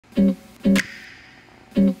Hi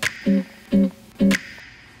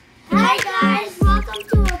guys, welcome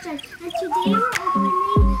to our channel. And today we're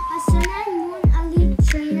opening a Sun and Moon Elite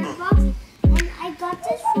Trainer box, and I got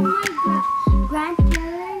this from my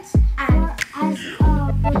grandparents as a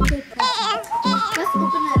birthday present. Let's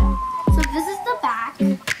open it up. So this is the back.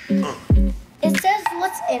 It says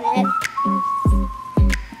what's in it.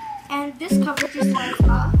 And this cover just slides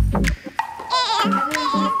off. And then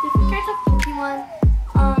there's different kinds of Pokemon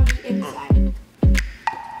on the inside.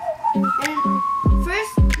 And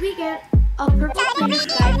first we get a purple player's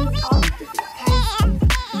guide with all the different kinds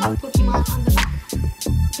of Pokemon on the back.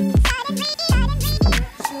 So open it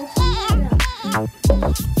up.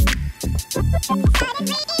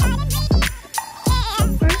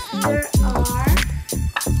 First there are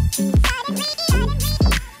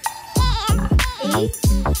 8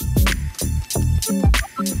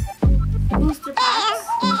 booster packs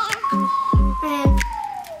and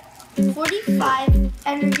 45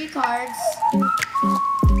 energy cards,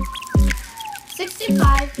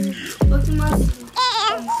 65 Pokemon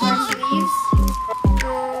card sleeves,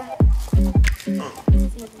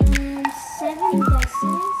 And 7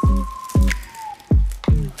 guesses.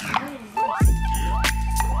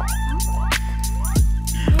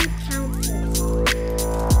 And counters.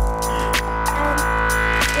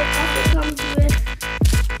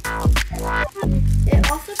 It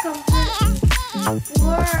also comes with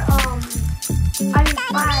 5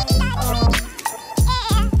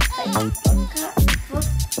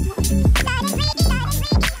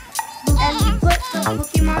 and we put the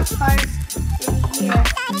Pokemon cards in here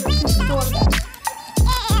to store them.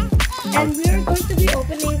 And we are going to be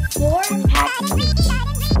opening 4 packs each.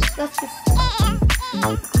 Let's get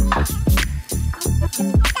started.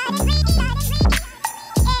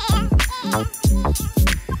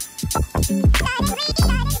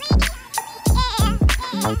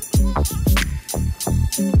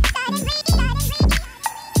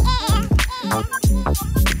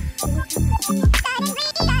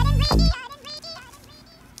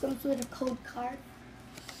 Comes with a code card.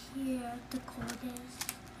 Here, the code is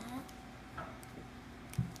that.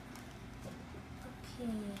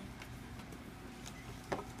 Okay.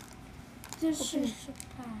 This Open is it. a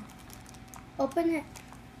pack. Open it.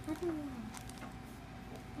 I don't know.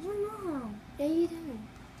 I don't know. Yeah, you do.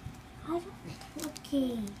 I don't.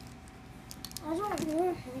 Okay. I don't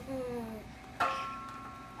know.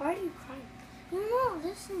 Why are you crying? You're not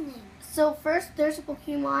listening. So first, there's a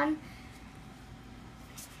Pokemon.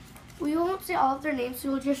 We won't say all of their names, so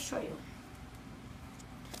we'll just show you.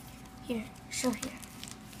 Here, show here.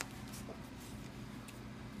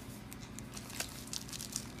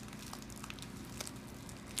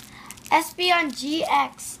 Espeon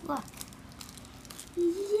GX. Look,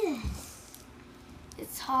 Yes.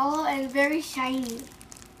 it's hollow and very shiny.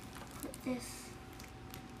 Put this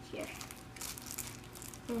here.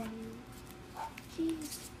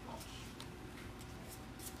 Jeez.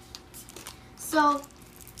 So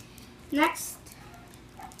next,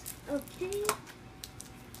 Okay.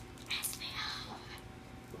 Espeon.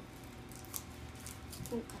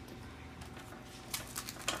 Oh, got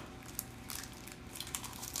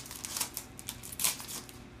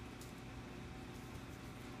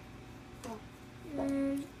the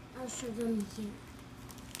And I'll show them here.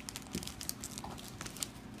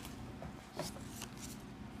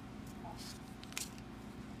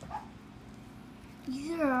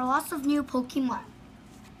 These are lots of new Pokemon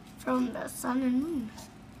from the Sun and Moon.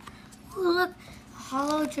 Ooh, look,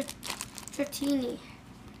 Hollow Dratini.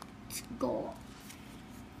 It's gold.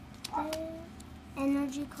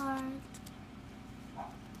 Energy card.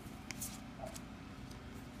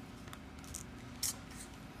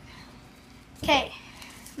 Okay,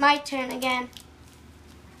 my turn again.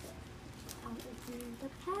 I'll open the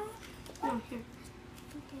pack. No, here.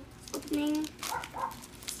 Okay. Opening.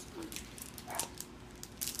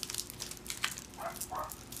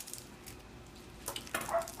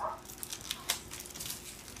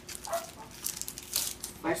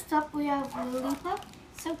 First up, we have Lillipup.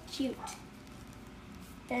 So cute.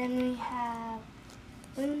 Then we have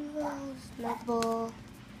Windows, Snuggle,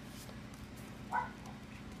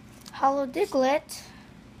 Hollow Diglett,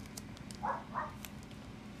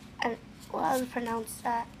 and how do you pronounce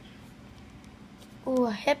that? Ooh,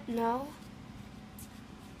 a Hypno.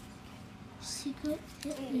 Secret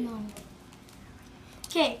no.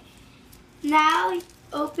 Okay, now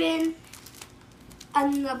open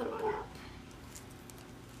another one up.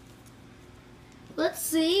 Let's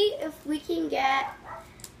see if we can get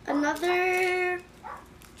another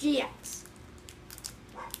GX.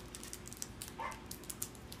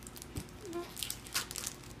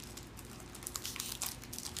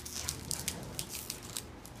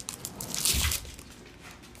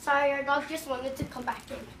 sorry, our dog just wanted to come back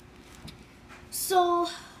in. So,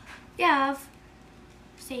 we have,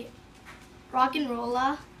 say, Rock and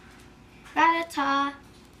Rolla, Ratata,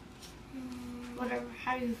 whatever,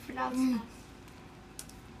 how do you pronounce that?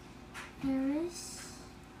 Paris.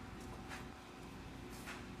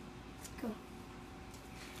 Go.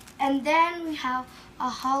 And then we have a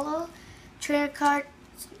hollow trainer card,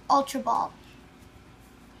 Ultra Ball.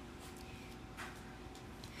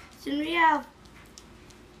 So then we have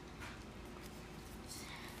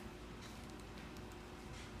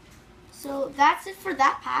so that's it for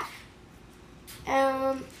that pack.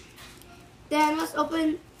 Then let's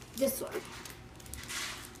open this one.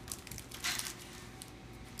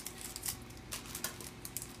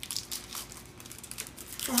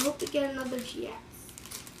 I hope we get another GX.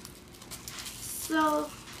 So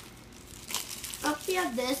up we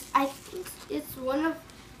have this. I think it's one of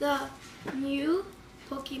the new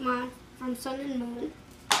Pokemon from Sun and Moon.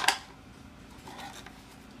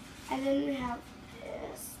 And then we have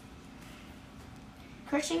this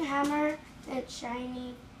Crushing Hammer and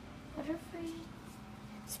Shiny Butterfree,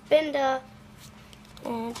 Spinda,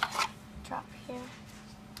 and drop here.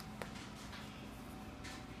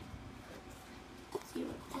 Let's see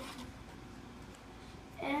what that is.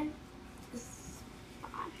 And this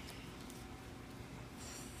on.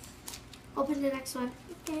 Open the next one.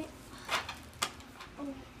 Okay.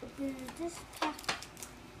 Open this pack.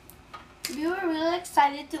 We were really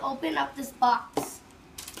excited to open up this box.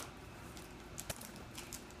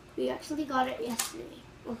 We actually got it yesterday.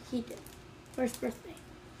 Well, he did. For his birthday.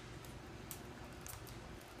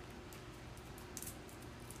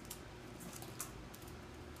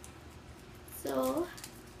 So,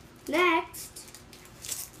 next,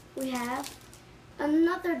 we have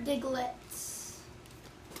another Diglett.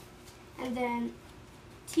 And then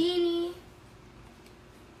Teeny.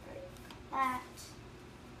 That.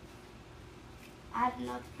 I don't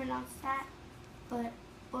know how to pronounce that, but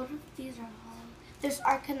both of these are hollow. There's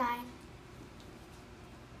Arcanine.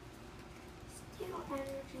 Steel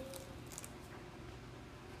Energy.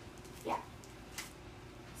 Yeah.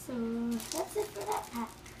 So that's it for that pack.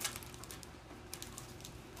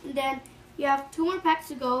 And then you have 2 more packs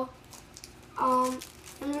to go. And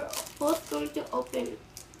we're both going to open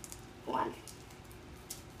one.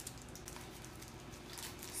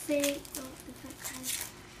 Say different kinds.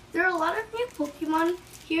 There are a lot of new Pokemon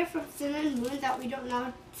here from Sun and Moon that we don't know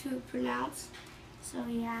how to pronounce. So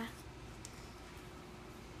yeah.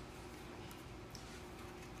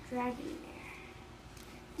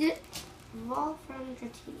 Dragonair. Evolve from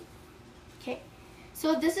Dratini. Okay.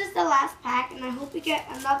 So this is the last pack and I hope we get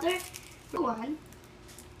another one.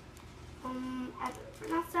 I don't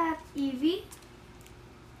pronounce that. Eevee.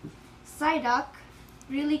 Psyduck.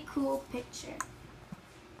 Really cool picture.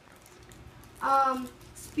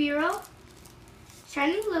 Spearow,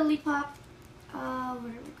 Shining Lillipup, what do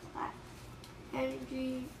we call that?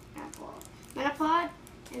 Energy Apple, Metapod,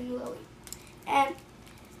 and Lily. And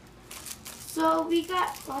so we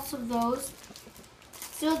got lots of those.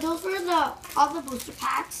 So those were all the booster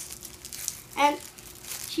packs. And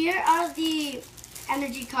here are the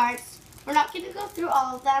energy cards. We're not going to go through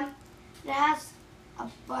all of them. It has a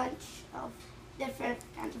bunch of different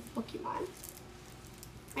kinds of Pokemon.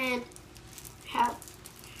 And have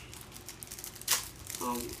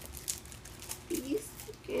these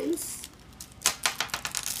skins.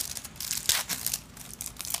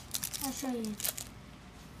 I'll show you.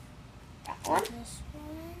 That one. This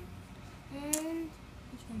one. And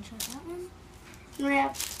which one? Show that one. And we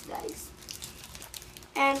have these.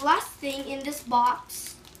 And last thing in this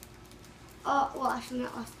box, well actually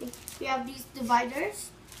not last thing, we have these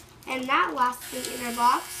dividers. And that last thing in our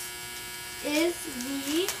box is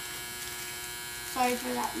the, sorry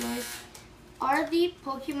for that noise, are the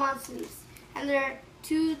Pokemon sleeves. And there are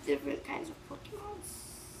 2 different kinds of Pokemons.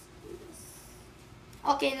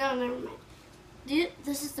 Okay, no, never mind.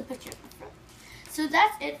 This is the picture of the front. So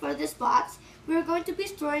that's it for this box. We're going to be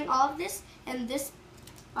storing all of this in this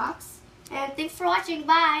box. And thanks for watching.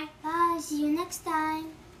 Bye. Bye. See you next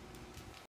time.